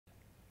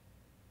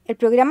El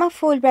programa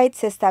Fulbright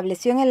se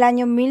estableció en el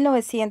año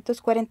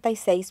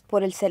 1946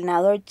 por el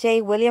senador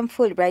J. William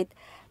Fulbright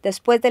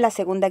después de la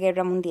Segunda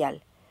Guerra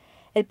Mundial.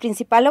 El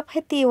principal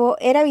objetivo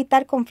era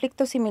evitar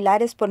conflictos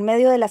similares por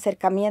medio del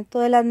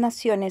acercamiento de las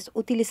naciones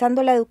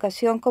utilizando la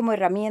educación como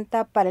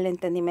herramienta para el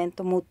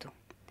entendimiento mutuo.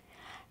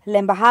 La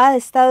Embajada de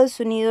Estados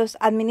Unidos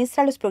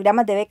administra los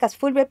programas de becas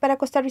Fulbright para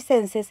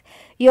costarricenses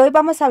y hoy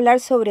vamos a hablar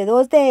sobre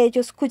dos de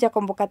ellos cuya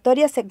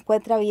convocatoria se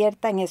encuentra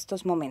abierta en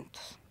estos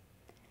momentos.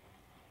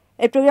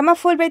 El programa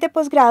Fulbright de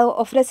posgrado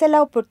ofrece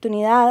la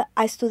oportunidad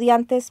a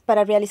estudiantes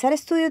para realizar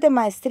estudios de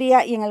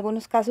maestría y en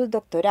algunos casos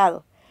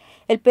doctorado.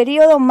 El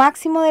periodo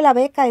máximo de la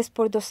beca es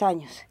por 2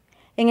 años.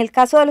 En el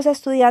caso de los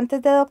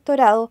estudiantes de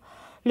doctorado,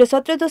 los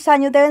otros 2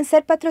 años deben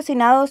ser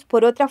patrocinados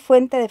por otra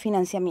fuente de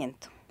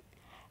financiamiento.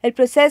 El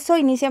proceso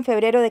inicia en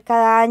febrero de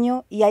cada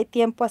año y hay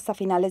tiempo hasta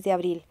finales de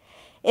abril.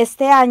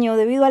 Este año,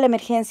 debido a la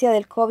emergencia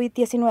del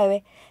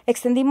COVID-19,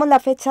 extendimos la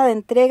fecha de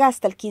entrega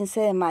hasta el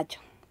 15 de mayo.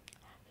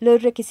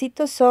 Los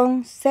requisitos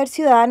son ser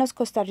ciudadanos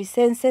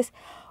costarricenses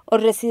o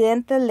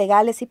residentes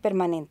legales y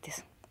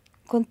permanentes.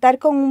 Contar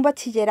con un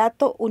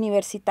bachillerato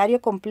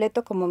universitario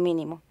completo como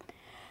mínimo.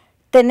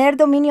 Tener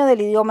dominio del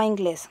idioma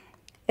inglés.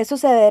 Eso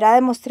se deberá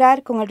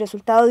demostrar con el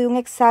resultado de un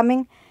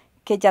examen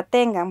que ya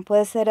tengan.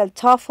 Puede ser el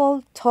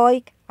TOEFL,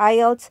 TOEIC,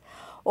 IELTS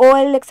o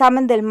el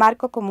examen del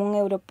marco común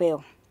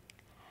europeo.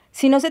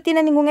 Si no se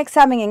tiene ningún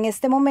examen en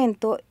este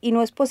momento y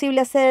no es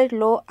posible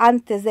hacerlo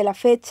antes de la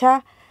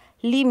fecha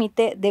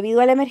límite debido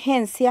a la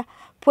emergencia,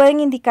 pueden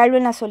indicarlo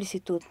en la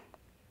solicitud.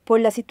 Por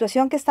la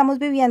situación que estamos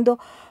viviendo,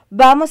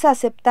 vamos a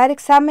aceptar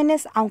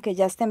exámenes aunque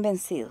ya estén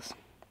vencidos.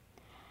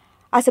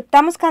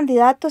 Aceptamos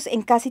candidatos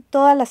en casi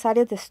todas las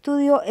áreas de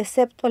estudio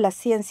excepto las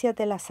ciencias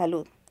de la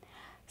salud.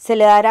 Se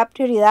le dará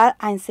prioridad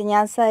a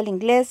enseñanza del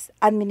inglés,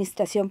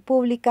 administración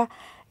pública,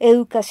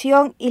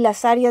 educación y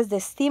las áreas de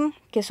STEAM,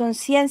 que son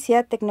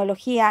ciencia,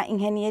 tecnología,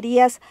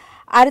 ingenierías,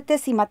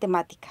 artes y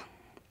matemática.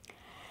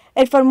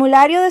 El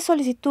formulario de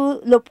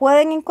solicitud lo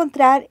pueden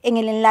encontrar en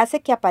el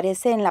enlace que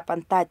aparece en la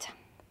pantalla.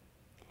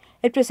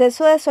 El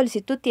proceso de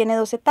solicitud tiene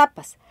 2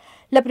 etapas.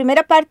 La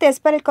primera parte es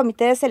para el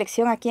comité de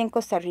selección aquí en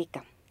Costa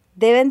Rica.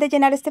 Deben de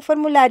llenar este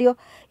formulario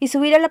y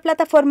subir a la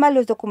plataforma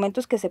los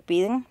documentos que se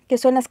piden, que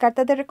son las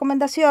cartas de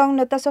recomendación,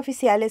 notas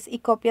oficiales y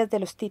copias de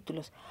los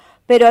títulos.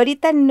 Pero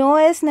ahorita no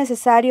es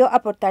necesario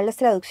aportar las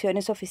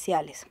traducciones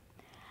oficiales.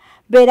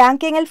 Verán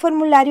que en el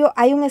formulario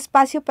hay un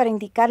espacio para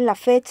indicar la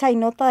fecha y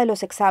nota de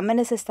los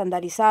exámenes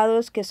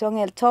estandarizados que son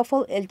el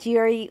TOEFL, el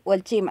GRE o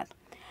el GMAT.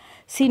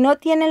 Si no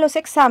tienen los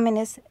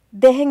exámenes,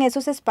 dejen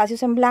esos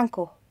espacios en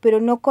blanco,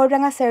 pero no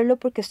corran a hacerlo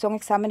porque son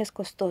exámenes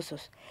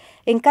costosos.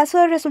 En caso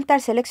de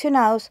resultar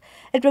seleccionados,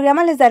 el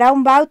programa les dará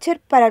un voucher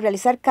para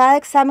realizar cada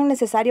examen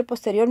necesario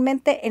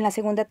posteriormente en la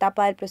segunda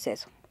etapa del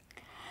proceso.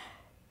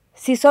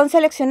 Si son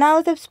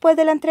seleccionados después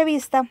de la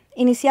entrevista,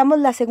 iniciamos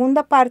la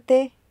segunda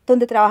parte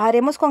donde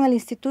trabajaremos con el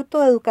Instituto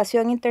de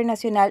Educación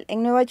Internacional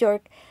en Nueva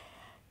York,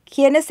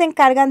 quienes se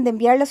encargan de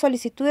enviar las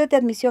solicitudes de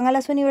admisión a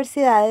las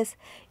universidades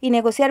y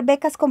negociar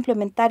becas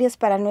complementarias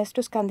para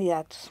nuestros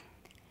candidatos.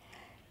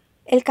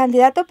 El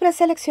candidato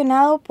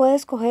preseleccionado puede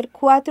escoger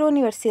 4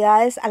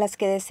 universidades a las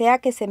que desea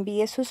que se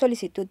envíe su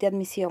solicitud de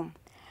admisión.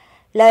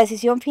 La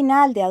decisión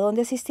final de a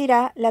dónde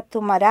asistirá la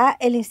tomará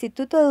el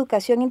Instituto de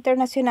Educación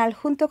Internacional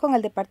junto con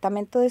el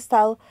Departamento de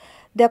Estado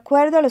de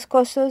acuerdo a los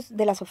costos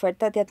de las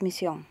ofertas de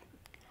admisión.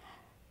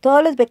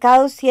 Todos los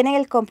becados tienen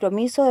el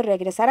compromiso de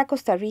regresar a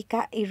Costa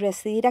Rica y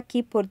residir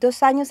aquí por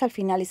 2 años al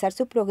finalizar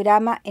su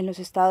programa en los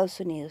Estados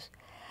Unidos.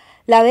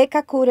 La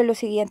beca cubre los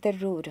siguientes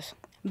rubros: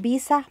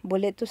 visa,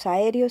 boletos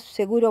aéreos,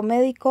 seguro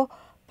médico,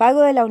 pago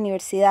de la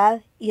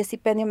universidad y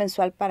estipendio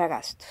mensual para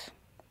gastos.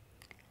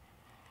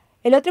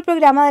 El otro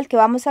programa del que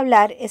vamos a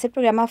hablar es el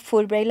programa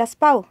Fulbright Las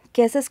PAU,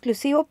 que es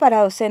exclusivo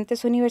para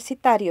docentes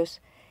universitarios,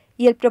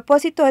 y el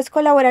propósito es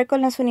colaborar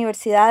con las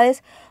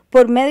universidades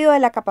por medio de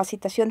la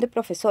capacitación de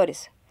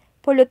profesores.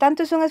 Por lo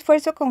tanto, es un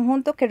esfuerzo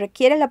conjunto que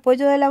requiere el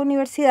apoyo de la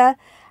universidad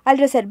al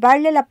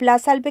reservarle la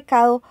plaza al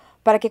becado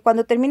para que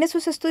cuando termine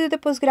sus estudios de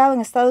posgrado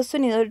en Estados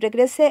Unidos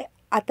regrese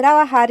a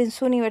trabajar en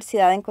su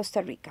universidad en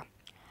Costa Rica.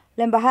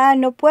 La embajada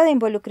no puede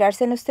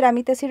involucrarse en los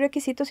trámites y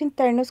requisitos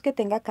internos que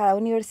tenga cada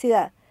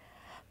universidad.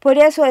 Por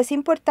eso es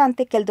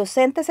importante que el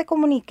docente se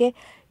comunique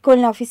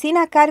con la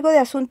oficina a cargo de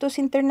asuntos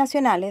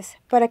internacionales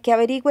para que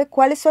averigüe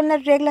cuáles son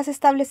las reglas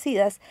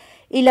establecidas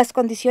y las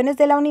condiciones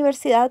de la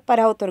universidad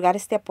para otorgar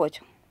este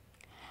apoyo.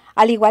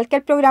 Al igual que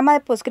el programa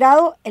de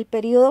posgrado, el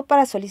periodo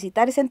para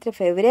solicitar es entre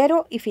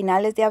febrero y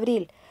finales de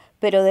abril,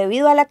 pero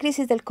debido a la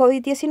crisis del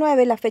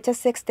COVID-19 la fecha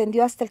se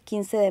extendió hasta el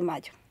 15 de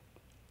mayo.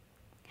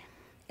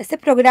 Este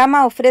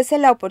programa ofrece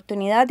la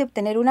oportunidad de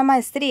obtener una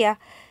maestría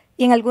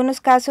y en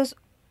algunos casos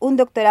un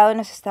doctorado en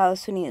los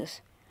Estados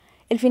Unidos.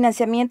 El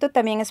financiamiento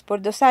también es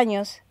por 2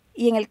 años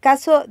y en el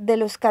caso de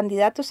los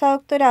candidatos a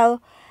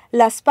doctorado,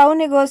 la SPAU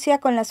negocia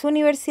con las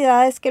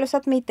universidades que los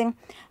admiten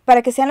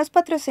para que sean los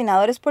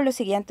patrocinadores por los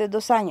siguientes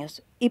 2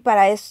 años, y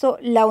para esto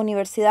la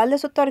universidad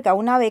les otorga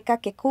una beca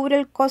que cubre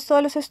el costo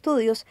de los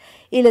estudios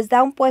y les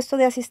da un puesto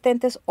de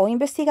asistentes o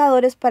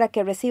investigadores para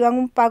que reciban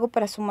un pago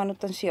para su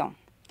manutención.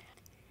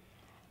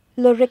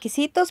 Los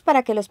requisitos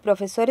para que los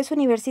profesores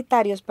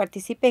universitarios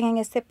participen en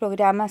este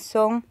programa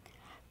son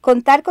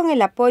contar con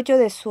el apoyo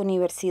de su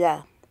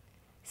universidad,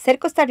 ser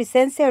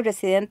costarricense o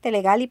residente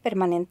legal y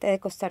permanente de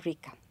Costa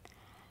Rica,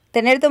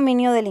 tener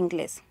dominio del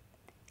inglés.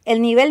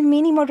 El nivel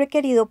mínimo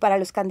requerido para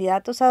los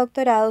candidatos a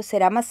doctorado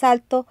será más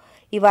alto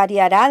y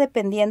variará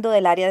dependiendo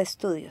del área de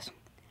estudios.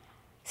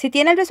 Si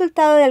tiene el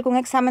resultado de algún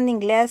examen de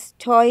inglés,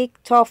 TOEIC,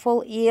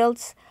 TOEFL,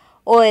 IELTS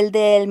o el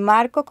del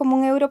Marco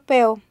Común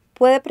Europeo,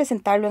 puede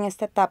presentarlo en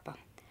esta etapa.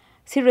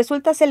 Si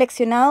resulta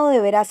seleccionado,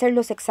 deberá hacer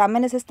los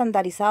exámenes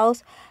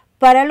estandarizados,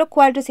 para lo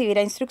cual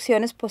recibirá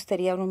instrucciones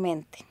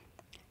posteriormente.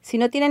 Si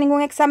no tiene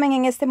ningún examen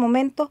en este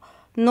momento,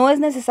 no es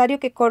necesario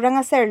que corran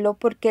a hacerlo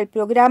porque el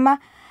programa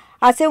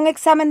hace un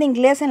examen de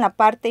inglés en la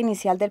parte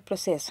inicial del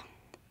proceso.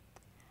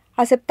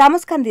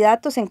 Aceptamos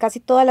candidatos en casi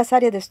todas las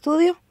áreas de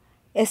estudio,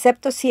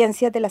 excepto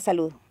ciencias de la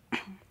salud.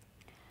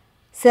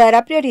 Se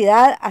dará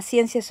prioridad a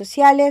ciencias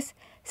sociales,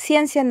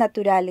 ciencias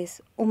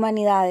naturales,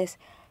 humanidades,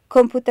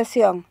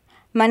 computación,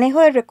 manejo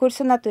de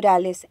recursos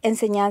naturales,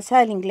 enseñanza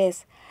del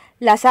inglés,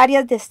 las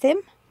áreas de STEM,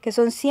 que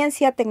son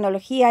ciencia,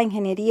 tecnología,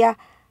 ingeniería,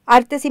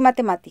 artes y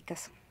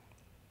matemáticas.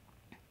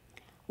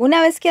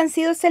 Una vez que han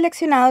sido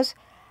seleccionados,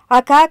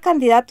 a cada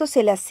candidato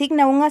se le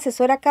asigna un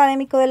asesor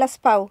académico de la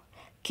SPAU,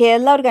 que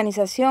es la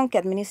organización que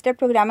administra el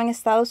programa en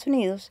Estados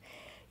Unidos,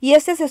 y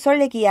este asesor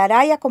le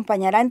guiará y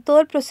acompañará en todo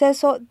el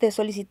proceso de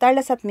solicitar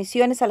las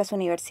admisiones a las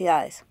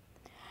universidades.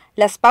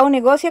 La SPAU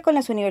negocia con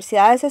las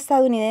universidades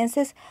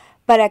estadounidenses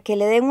para que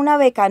le den una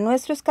beca a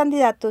nuestros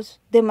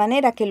candidatos, de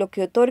manera que lo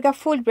que otorga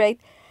Fulbright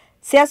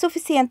sea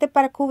suficiente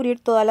para cubrir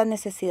todas las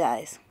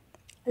necesidades.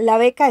 La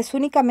beca es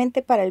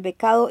únicamente para el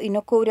becado y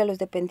no cubre a los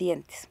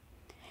dependientes.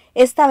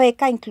 Esta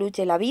beca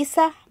incluye la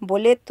visa,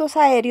 boletos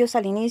aéreos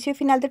al inicio y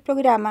final del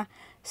programa,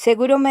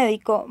 seguro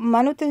médico,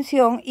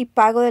 manutención y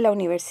pago de la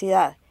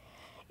universidad.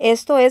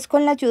 Esto es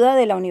con la ayuda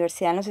de la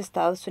universidad en los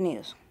Estados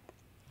Unidos.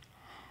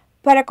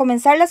 Para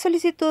comenzar la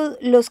solicitud,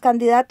 los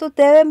candidatos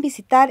deben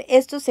visitar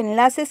estos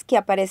enlaces que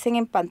aparecen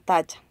en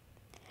pantalla.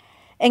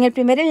 En el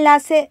primer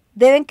enlace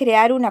deben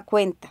crear una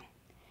cuenta,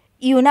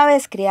 y una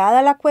vez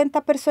creada la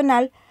cuenta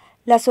personal,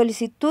 la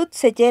solicitud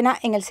se llena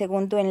en el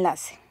segundo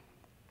enlace.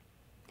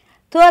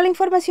 Toda la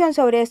información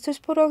sobre estos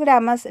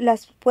programas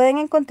las pueden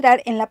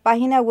encontrar en la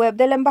página web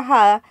de la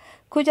embajada,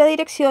 cuya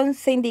dirección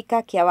se indica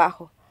aquí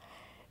abajo.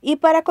 Y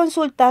para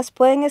consultas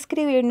pueden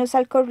escribirnos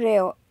al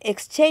correo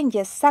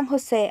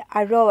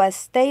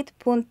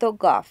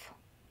exchangesanjose@state.gov.